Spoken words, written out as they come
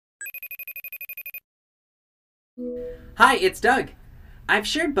Hi, it's Doug. I've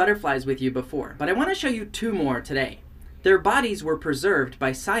shared butterflies with you before, but I want to show you two more today. Their bodies were preserved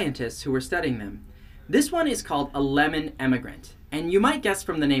by scientists who were studying them. This one is called a lemon emigrant, and you might guess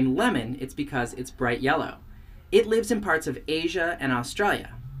from the name lemon it's because it's bright yellow. It lives in parts of Asia and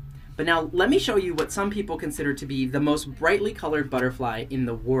Australia. But now let me show you what some people consider to be the most brightly colored butterfly in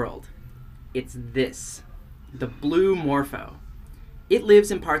the world. It's this, the blue morpho. It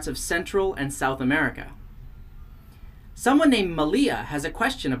lives in parts of Central and South America. Someone named Malia has a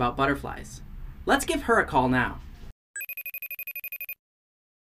question about butterflies. Let's give her a call now.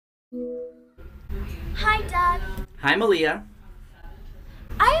 Hi, Doug. Hi, Malia.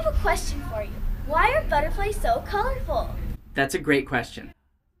 I have a question for you. Why are butterflies so colorful? That's a great question.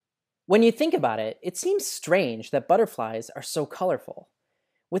 When you think about it, it seems strange that butterflies are so colorful.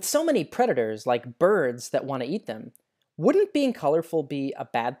 With so many predators like birds that want to eat them, wouldn't being colorful be a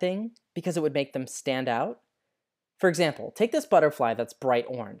bad thing because it would make them stand out? For example, take this butterfly that's bright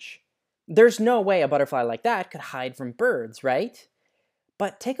orange. There's no way a butterfly like that could hide from birds, right?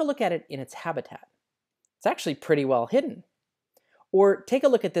 But take a look at it in its habitat. It's actually pretty well hidden. Or take a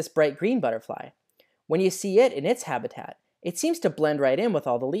look at this bright green butterfly. When you see it in its habitat, it seems to blend right in with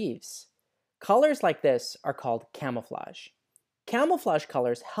all the leaves. Colors like this are called camouflage. Camouflage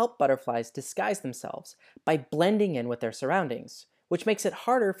colors help butterflies disguise themselves by blending in with their surroundings, which makes it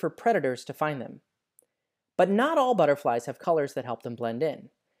harder for predators to find them. But not all butterflies have colors that help them blend in.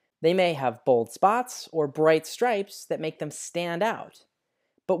 They may have bold spots or bright stripes that make them stand out.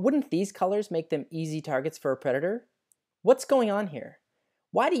 But wouldn't these colors make them easy targets for a predator? What's going on here?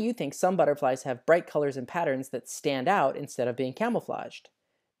 Why do you think some butterflies have bright colors and patterns that stand out instead of being camouflaged?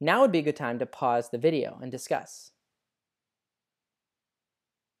 Now would be a good time to pause the video and discuss.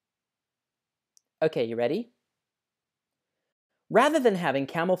 Okay, you ready? Rather than having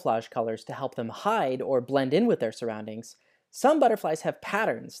camouflage colors to help them hide or blend in with their surroundings, some butterflies have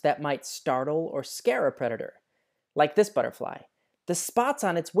patterns that might startle or scare a predator. Like this butterfly. The spots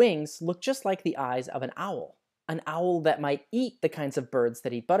on its wings look just like the eyes of an owl that might eat the kinds of birds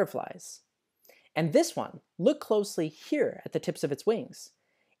that eat butterflies. And this one, look closely here at the tips of its wings.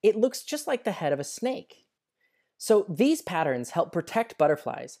 It looks just like the head of a snake. So these patterns help protect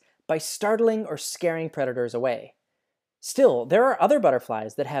butterflies by startling or scaring predators away. Still, there are other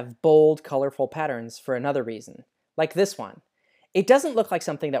butterflies that have bold, colorful patterns for another reason, like this one. It doesn't look like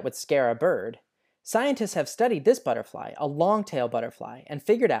something that would scare a bird. Scientists have studied this butterfly, a long-tail butterfly, and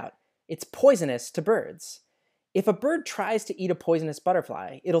figured out it's poisonous to birds. If a bird tries to eat a poisonous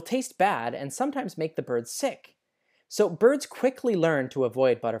butterfly, it'll taste bad and sometimes make the bird sick. So birds quickly learn to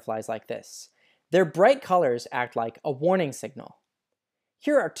avoid butterflies like this. Their bright colors act like a warning signal.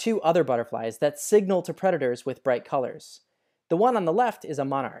 Here are two other butterflies that signal to predators with bright colors. The one on the left is a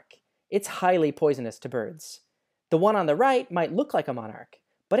monarch. It's highly poisonous to birds. The one on the right might look like a monarch,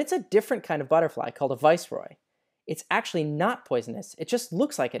 but it's a different kind of butterfly called a viceroy. It's actually not poisonous, it just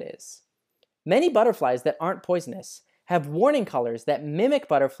looks like it is. Many butterflies that aren't poisonous have warning colors that mimic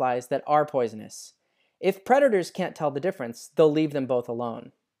butterflies that are poisonous. If predators can't tell the difference, they'll leave them both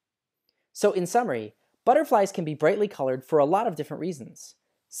alone. So in summary, butterflies can be brightly colored for a lot of different reasons.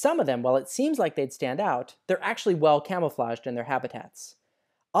 Some of them, while it seems like they'd stand out, they're actually well camouflaged in their habitats.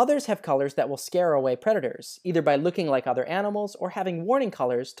 Others have colors that will scare away predators, either by looking like other animals or having warning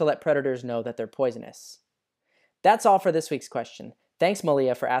colors to let predators know that they're poisonous. That's all for this week's question. Thanks,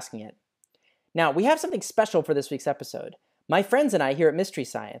 Malia, for asking it. Now, we have something special for this week's episode. My friends and I here at Mystery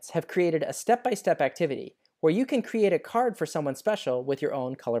Science have created a step-by-step activity where you can create a card for someone special with your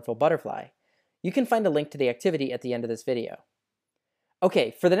own colorful butterfly. You can find a link to the activity at the end of this video.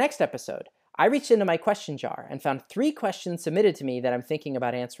 Okay, for the next episode, I reached into my question jar and found 3 questions submitted to me that I'm thinking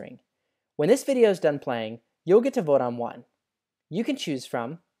about answering. When this video is done playing, you'll get to vote on one. You can choose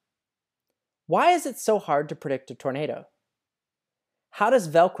from: why is it so hard to predict a tornado? How does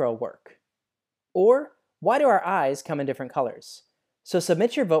Velcro work? Or why do our eyes come in different colors? So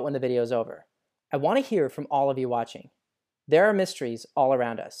submit your vote when the video is over. I want to hear from all of you watching. There are mysteries all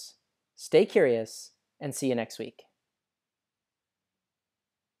around us. Stay curious, and see you next week.